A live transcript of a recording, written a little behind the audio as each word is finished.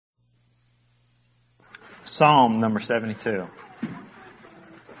Psalm number 72.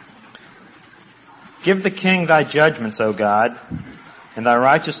 Give the king thy judgments, O God, and thy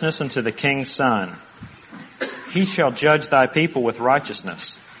righteousness unto the king's son. He shall judge thy people with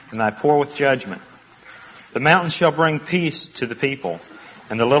righteousness, and thy poor with judgment. The mountains shall bring peace to the people,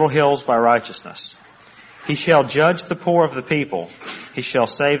 and the little hills by righteousness. He shall judge the poor of the people. He shall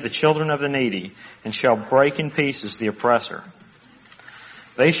save the children of the needy, and shall break in pieces the oppressor.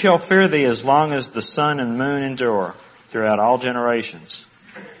 They shall fear thee as long as the sun and moon endure, throughout all generations.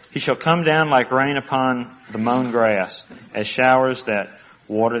 He shall come down like rain upon the mown grass, as showers that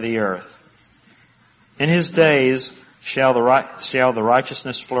water the earth. In his days shall the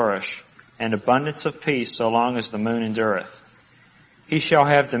righteousness flourish, and abundance of peace so long as the moon endureth. He shall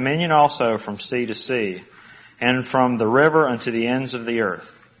have dominion also from sea to sea, and from the river unto the ends of the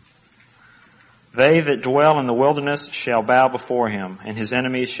earth. They that dwell in the wilderness shall bow before him, and his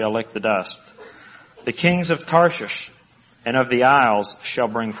enemies shall lick the dust. The kings of Tarshish and of the isles shall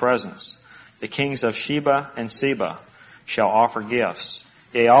bring presents. The kings of Sheba and Seba shall offer gifts.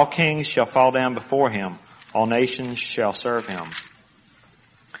 Yea, all kings shall fall down before him. All nations shall serve him.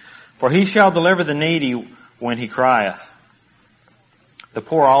 For he shall deliver the needy when he crieth, the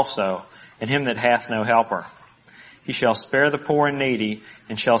poor also, and him that hath no helper. He shall spare the poor and needy,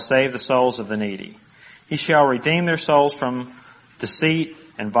 and shall save the souls of the needy. He shall redeem their souls from deceit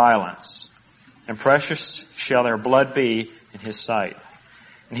and violence. And precious shall their blood be in his sight.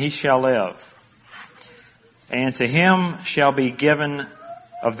 And he shall live. And to him shall be given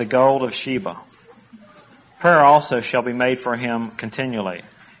of the gold of Sheba. Prayer also shall be made for him continually,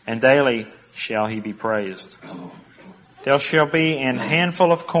 and daily shall he be praised. There shall be an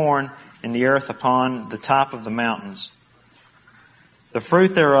handful of corn in the earth upon the top of the mountains. The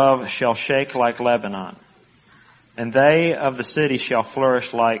fruit thereof shall shake like Lebanon, and they of the city shall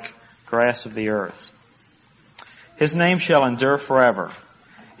flourish like grass of the earth. His name shall endure forever.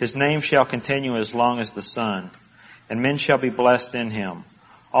 His name shall continue as long as the sun, and men shall be blessed in him.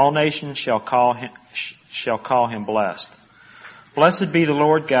 All nations shall call him blessed. Blessed be the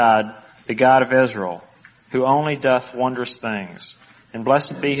Lord God, the God of Israel, who only doth wondrous things. And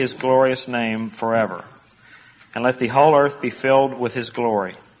blessed be his glorious name forever. And let the whole earth be filled with his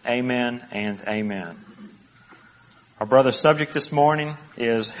glory. Amen and amen. Our brother's subject this morning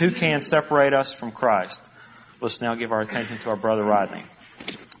is, who can separate us from Christ? Let's now give our attention to our brother Rodney.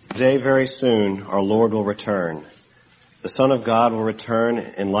 Today, very soon, our Lord will return. The Son of God will return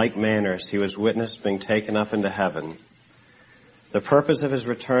in like manner as he was witnessed being taken up into heaven. The purpose of his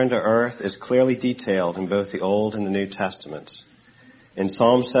return to earth is clearly detailed in both the Old and the New Testaments. In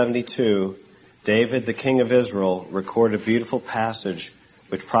Psalm 72, David, the king of Israel, recorded a beautiful passage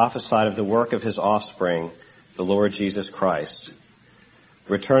which prophesied of the work of his offspring, the Lord Jesus Christ.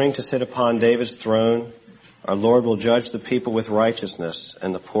 Returning to sit upon David's throne, our Lord will judge the people with righteousness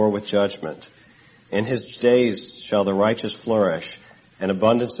and the poor with judgment. In his days shall the righteous flourish, and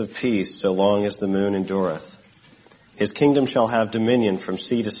abundance of peace so long as the moon endureth. His kingdom shall have dominion from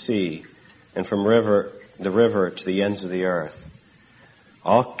sea to sea, and from the river to the ends of the earth.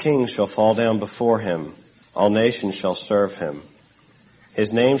 All kings shall fall down before him. All nations shall serve him.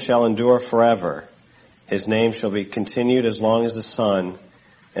 His name shall endure forever. His name shall be continued as long as the sun,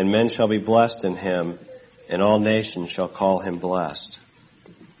 and men shall be blessed in him, and all nations shall call him blessed.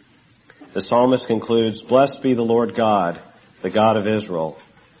 The psalmist concludes, Blessed be the Lord God, the God of Israel,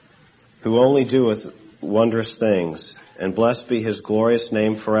 who only doeth wondrous things, and blessed be his glorious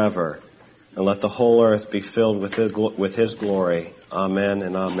name forever, and let the whole earth be filled with his glory. Amen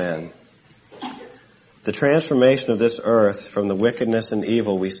and amen. The transformation of this earth from the wickedness and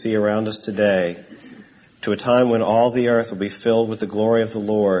evil we see around us today to a time when all the earth will be filled with the glory of the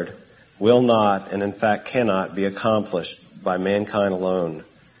Lord will not, and in fact cannot, be accomplished by mankind alone.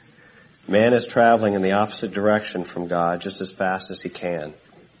 Man is traveling in the opposite direction from God just as fast as he can.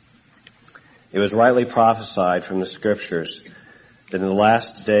 It was rightly prophesied from the scriptures that in the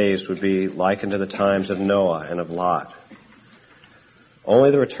last days would be likened to the times of Noah and of Lot.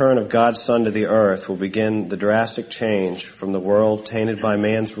 Only the return of God's Son to the earth will begin the drastic change from the world tainted by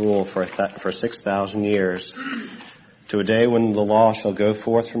man's rule for 6,000 years to a day when the law shall go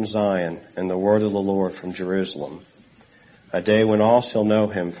forth from Zion and the word of the Lord from Jerusalem, a day when all shall know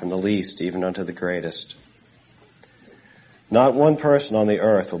him from the least even unto the greatest. Not one person on the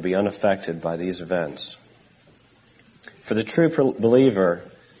earth will be unaffected by these events. For the true believer,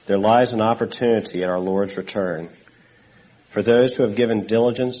 there lies an opportunity at our Lord's return. For those who have given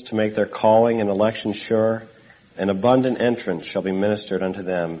diligence to make their calling and election sure, an abundant entrance shall be ministered unto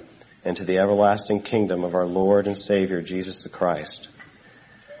them into the everlasting kingdom of our Lord and Savior, Jesus the Christ.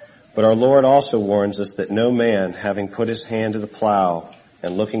 But our Lord also warns us that no man, having put his hand to the plow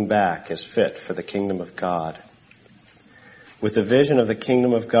and looking back, is fit for the kingdom of God. With the vision of the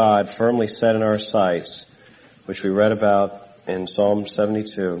kingdom of God firmly set in our sights, which we read about in Psalm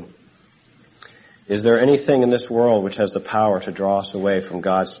 72, is there anything in this world which has the power to draw us away from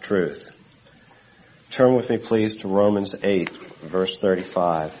God's truth? Turn with me, please, to Romans 8, verse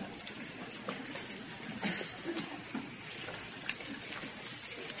 35.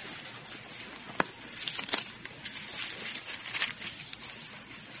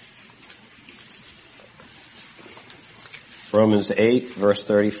 Romans 8, verse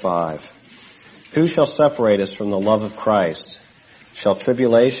 35. Who shall separate us from the love of Christ? Shall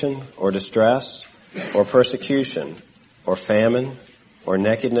tribulation, or distress, or persecution, or famine, or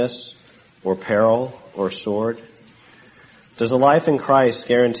nakedness, or peril, or sword? Does the life in Christ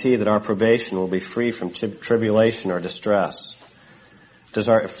guarantee that our probation will be free from tribulation or distress? Does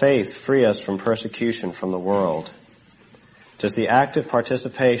our faith free us from persecution from the world? Does the active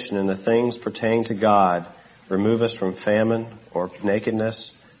participation in the things pertaining to God remove us from famine or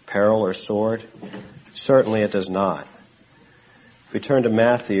nakedness, peril or sword? Certainly it does not. If we turn to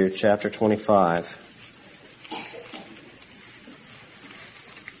Matthew chapter 25,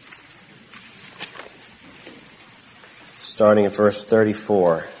 starting at verse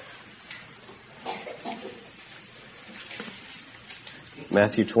 34.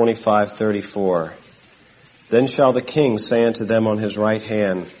 Matthew 25:34. Then shall the king say unto them on his right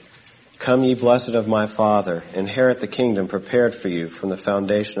hand, Come ye blessed of my Father, inherit the kingdom prepared for you from the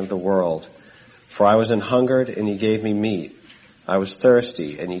foundation of the world. For I was an hungered, and ye gave me meat. I was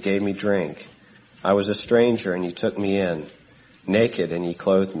thirsty, and ye gave me drink. I was a stranger, and ye took me in. Naked, and ye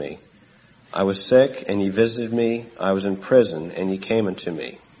clothed me. I was sick, and ye visited me. I was in prison, and ye came unto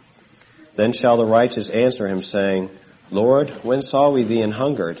me. Then shall the righteous answer him, saying, Lord, when saw we thee an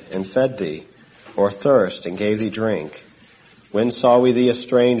hungered, and fed thee, or thirst, and gave thee drink? When saw we thee a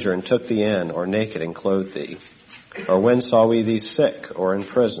stranger, and took thee in, or naked, and clothed thee? Or when saw we thee sick, or in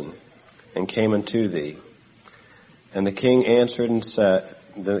prison, and came unto thee? And the king answered and said,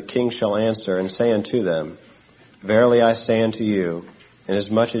 the king shall answer and say unto them, Verily I say unto you,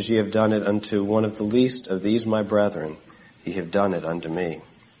 inasmuch as ye have done it unto one of the least of these my brethren, ye have done it unto me.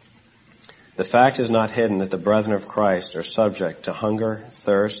 The fact is not hidden that the brethren of Christ are subject to hunger,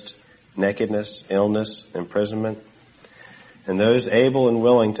 thirst, nakedness, illness, imprisonment, and those able and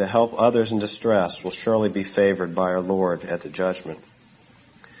willing to help others in distress will surely be favored by our Lord at the judgment.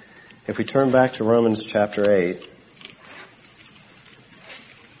 If we turn back to Romans chapter 8,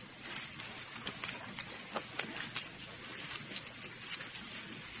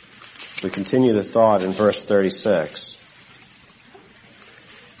 we continue the thought in verse 36.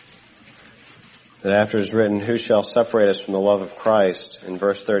 That after it is written, Who shall separate us from the love of Christ? In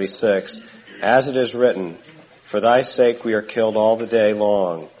verse 36, As it is written, For thy sake we are killed all the day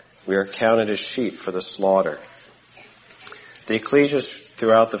long. We are counted as sheep for the slaughter. The ecclesias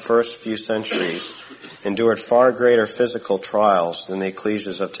throughout the first few centuries endured far greater physical trials than the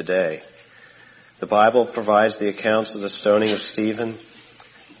ecclesias of today. The Bible provides the accounts of the stoning of Stephen,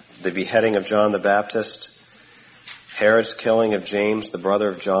 the beheading of John the Baptist, Herod's killing of James, the brother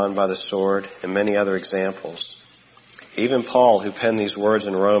of John, by the sword, and many other examples. Even Paul, who penned these words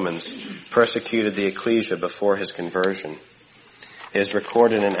in Romans, persecuted the ecclesia before his conversion. It is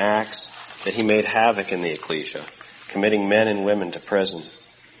recorded in Acts that he made havoc in the ecclesia, committing men and women to prison.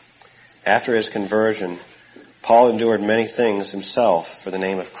 After his conversion, Paul endured many things himself for the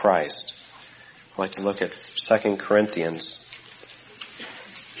name of Christ. I'd like to look at 2 Corinthians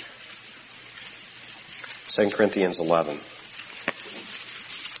 11.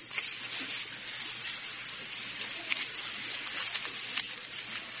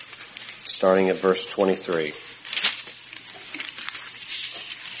 Starting at verse 23.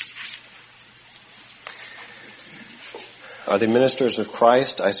 Are the ministers of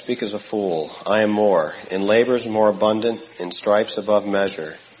Christ? I speak as a fool. I am more. In labors more abundant, in stripes above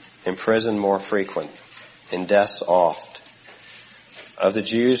measure, in prison more frequent, in deaths oft. Of the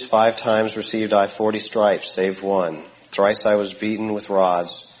Jews 5 times received I 40 stripes, save one. Thrice I was beaten with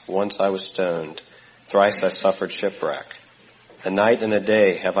rods, once I was stoned, thrice I suffered shipwreck. A night and a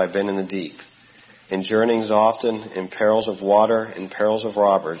day have I been in the deep, in journeyings often, in perils of water, in perils of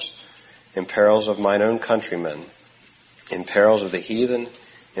robbers, in perils of mine own countrymen, in perils of the heathen,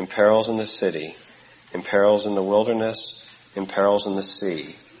 in perils in the city, in perils in the wilderness, in perils in the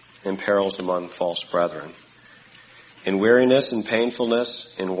sea, in perils among false brethren. In weariness and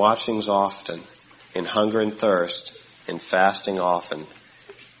painfulness, in watchings often, in hunger and thirst, in fasting often,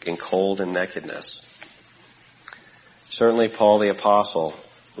 in cold and nakedness. Certainly Paul the Apostle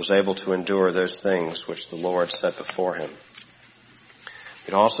was able to endure those things which the Lord set before him.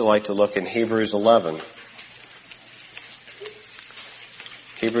 We'd also like to look in Hebrews 11.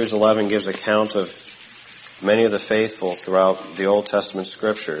 Hebrews 11 gives account of many of the faithful throughout the Old Testament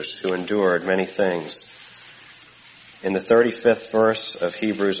scriptures who endured many things. In the 35th verse of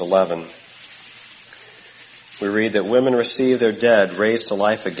Hebrews 11, we read that women received their dead raised to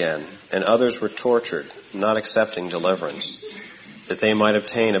life again, and others were tortured, not accepting deliverance, that they might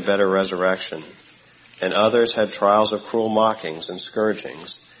obtain a better resurrection. And others had trials of cruel mockings and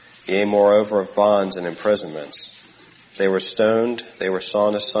scourgings, yea, moreover of bonds and imprisonments. They were stoned, they were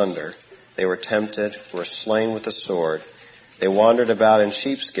sawn asunder, they were tempted, were slain with the sword. They wandered about in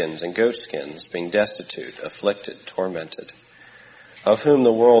sheepskins and goatskins, being destitute, afflicted, tormented, of whom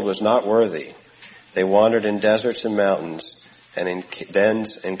the world was not worthy. They wandered in deserts and mountains, and in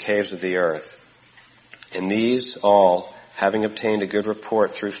dens and caves of the earth. And these all, having obtained a good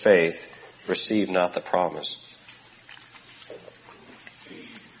report through faith, received not the promise.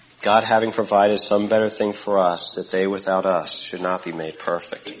 God having provided some better thing for us, that they without us should not be made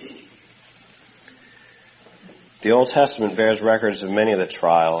perfect. The Old Testament bears records of many of the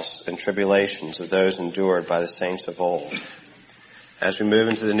trials and tribulations of those endured by the saints of old. As we move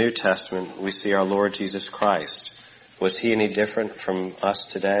into the New Testament, we see our Lord Jesus Christ. Was he any different from us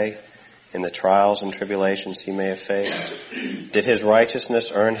today in the trials and tribulations he may have faced? Did his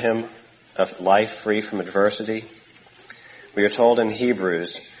righteousness earn him a life free from adversity? We are told in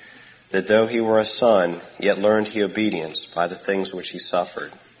Hebrews that though he were a son, yet learned he obedience by the things which he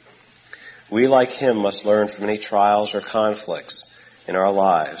suffered. We, like him, must learn from any trials or conflicts in our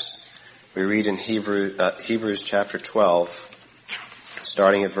lives. We read in Hebrews chapter 12,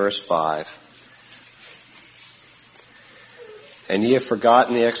 starting at verse 5. And ye have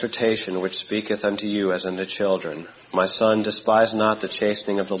forgotten the exhortation which speaketh unto you as unto children. My son, despise not the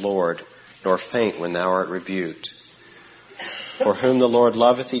chastening of the Lord, nor faint when thou art rebuked. For whom the Lord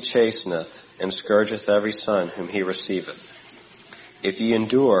loveth he chasteneth, and scourgeth every son whom he receiveth. If ye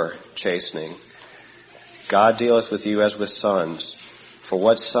endure chastening, God dealeth with you as with sons. For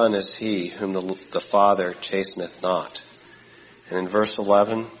what son is he whom the Father chasteneth not? And in verse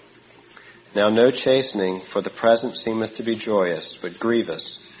 11, now no chastening for the present seemeth to be joyous, but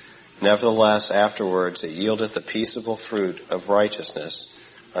grievous. Nevertheless afterwards it yieldeth the peaceable fruit of righteousness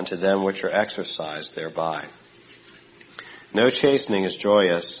unto them which are exercised thereby. No chastening is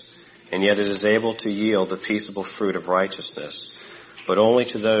joyous, and yet it is able to yield the peaceable fruit of righteousness, but only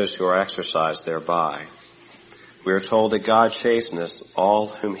to those who are exercised thereby. We are told that God chasteneth all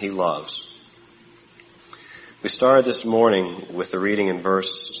whom he loves. We started this morning with the reading in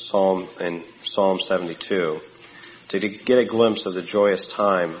Psalm 72 to get a glimpse of the joyous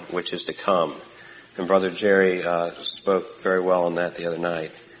time which is to come. And Brother Jerry spoke very well on that the other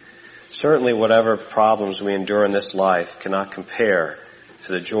night. Certainly whatever problems we endure in this life cannot compare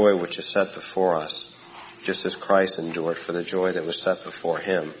to the joy which is set before us, just as Christ endured for the joy that was set before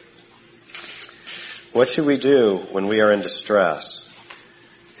him. What should we do when we are in distress?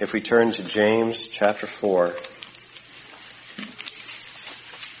 If we turn to James chapter 4,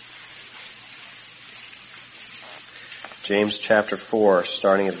 James chapter 4,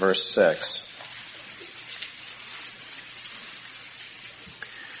 starting at verse 6.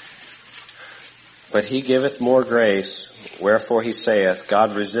 But he giveth more grace, wherefore he saith,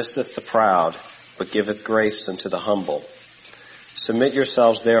 God resisteth the proud, but giveth grace unto the humble. Submit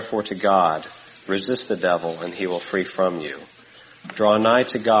yourselves therefore to God. Resist the devil, and he will flee from you. Draw nigh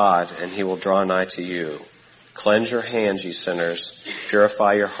to God, and he will draw nigh to you. Cleanse your hands, ye sinners.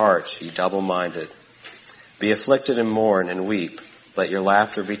 Purify your hearts, ye double-minded. Be afflicted and mourn and weep. Let your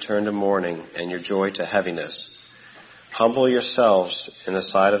laughter be turned to mourning, and your joy to heaviness. Humble yourselves in the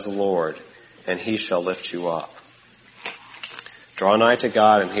sight of the Lord, and he shall lift you up. Draw nigh to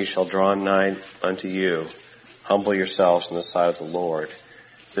God, and he shall draw nigh unto you. Humble yourselves in the sight of the Lord.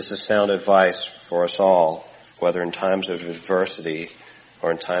 This is sound advice for us all, whether in times of adversity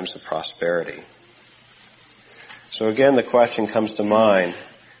or in times of prosperity. So again, the question comes to mind,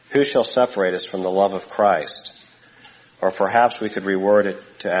 who shall separate us from the love of Christ? Or perhaps we could reword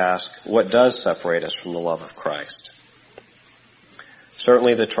it to ask, what does separate us from the love of Christ?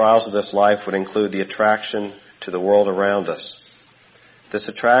 Certainly the trials of this life would include the attraction to the world around us. This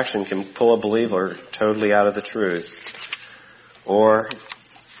attraction can pull a believer totally out of the truth, or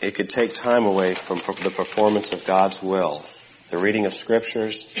it could take time away from the performance of God's will, the reading of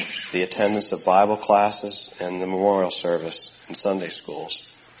scriptures, the attendance of Bible classes, and the memorial service in Sunday schools.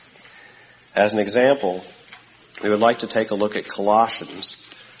 As an example, we would like to take a look at Colossians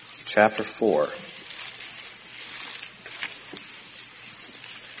chapter 4.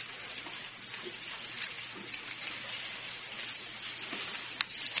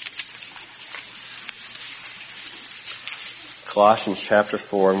 Colossians chapter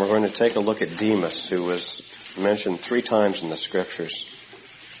 4, and we're going to take a look at Demas, who was mentioned 3 times in the scriptures.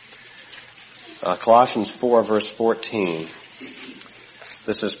 Colossians 4 verse 14.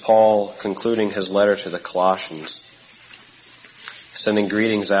 This is Paul concluding his letter to the Colossians, sending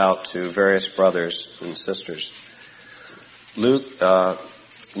greetings out to various brothers and sisters. Luke,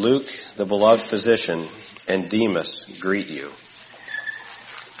 the beloved physician, and Demas greet you.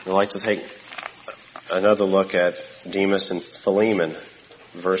 I'd like to take another look at Demas and Philemon,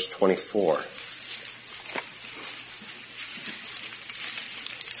 verse 24.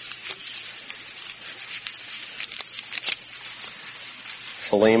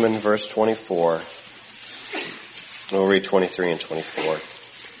 Philemon, verse 24. We'll read 23 and 24.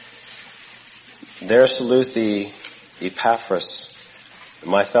 There salute thee, Epaphras,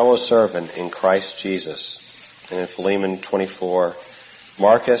 my fellow servant in Christ Jesus. And in Philemon 24,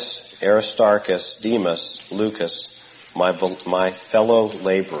 Marcus, Aristarchus, Demas, Lucas, my fellow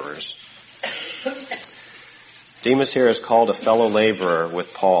laborers. Demas here is called a fellow laborer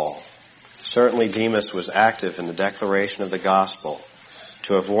with Paul. Certainly Demas was active in the declaration of the gospel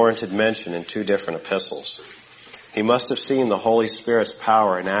to have warranted mention in 2 different epistles. He must have seen the Holy Spirit's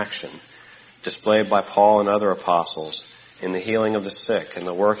power in action, displayed by Paul and other apostles in the healing of the sick and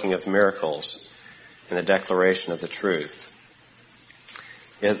the working of miracles in the declaration of the truth.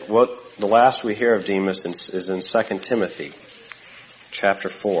 Yet the last we hear of Demas is in 2 Timothy chapter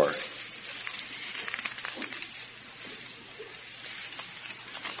 4.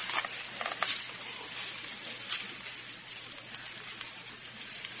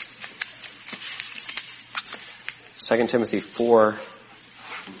 Second Timothy 4,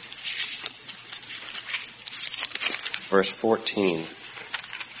 verse 14.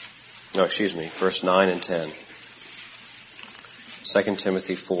 Verse 9 and 10. 2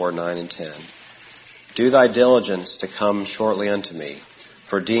 Timothy 4, 9 and 10. Do thy diligence to come shortly unto me,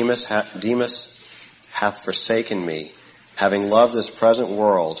 for Demas hath forsaken me, having loved this present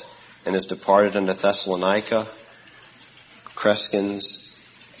world, and is departed unto Thessalonica, Crescens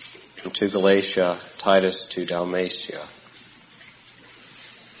to Galatia, Titus to Dalmatia.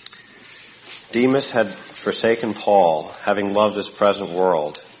 Demas had forsaken Paul, having loved this present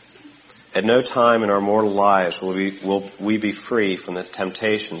world. At no time in our mortal lives will we be free from the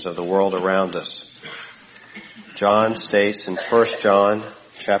temptations of the world around us. John states in 1 John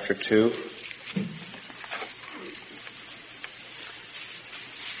chapter 2,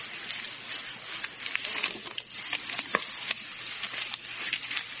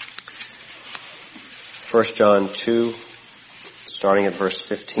 First John 2, starting at verse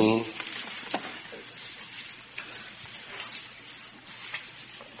 15.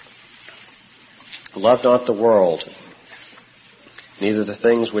 Love not the world, neither the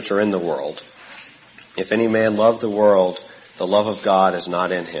things which are in the world. If any man love the world, the love of God is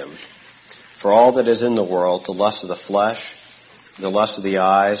not in him. For all that is in the world, the lust of the flesh, the lust of the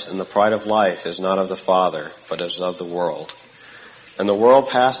eyes, and the pride of life is not of the Father, but is of the world. And the world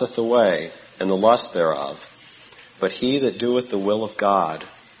passeth away, and the lust thereof. But he that doeth the will of God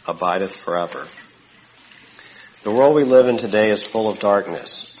abideth forever. The world we live in today is full of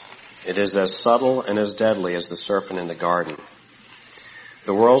darkness. It is as subtle and as deadly as the serpent in the garden.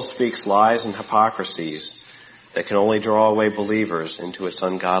 The world speaks lies and hypocrisies that can only draw away believers into its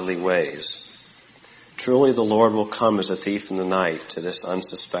ungodly ways. Truly the Lord will come as a thief in the night to this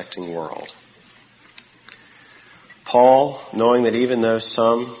unsuspecting world. Paul, knowing that even though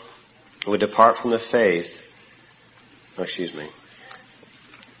some would depart from the faith,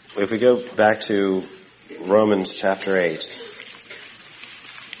 if we go back to Romans chapter 8,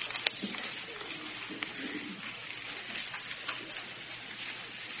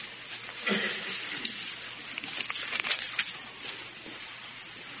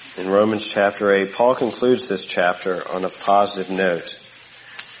 in Romans chapter 8, Paul concludes this chapter on a positive note.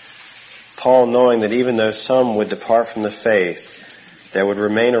 Paul, knowing that even though some would depart from the faith, there would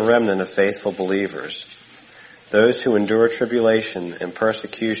remain a remnant of faithful believers, those who endure tribulation and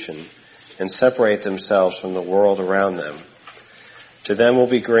persecution and separate themselves from the world around them. To them will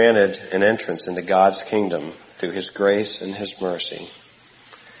be granted an entrance into God's kingdom through his grace and his mercy.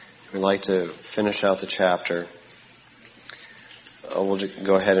 We'd like to finish out the chapter. We'll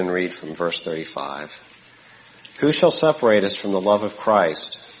go ahead and read from verse 35. Who shall separate us from the love of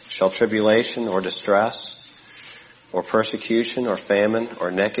Christ? Shall tribulation or distress, or persecution or famine or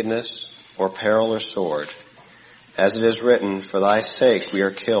nakedness or peril or sword? As it is written, for thy sake we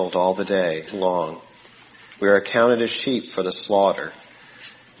are killed all the day long. We are accounted as sheep for the slaughter.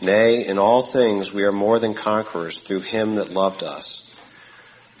 Nay, in all things we are more than conquerors through him that loved us.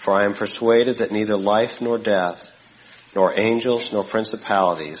 For I am persuaded that neither life nor death, nor angels, nor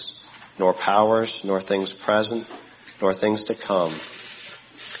principalities, nor powers, nor things present, nor things to come,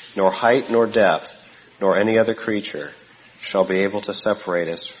 nor height, nor depth, nor any other creature shall be able to separate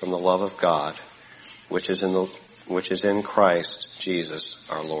us from the love of God, which is in Christ Jesus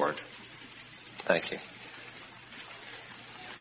our Lord. Thank you.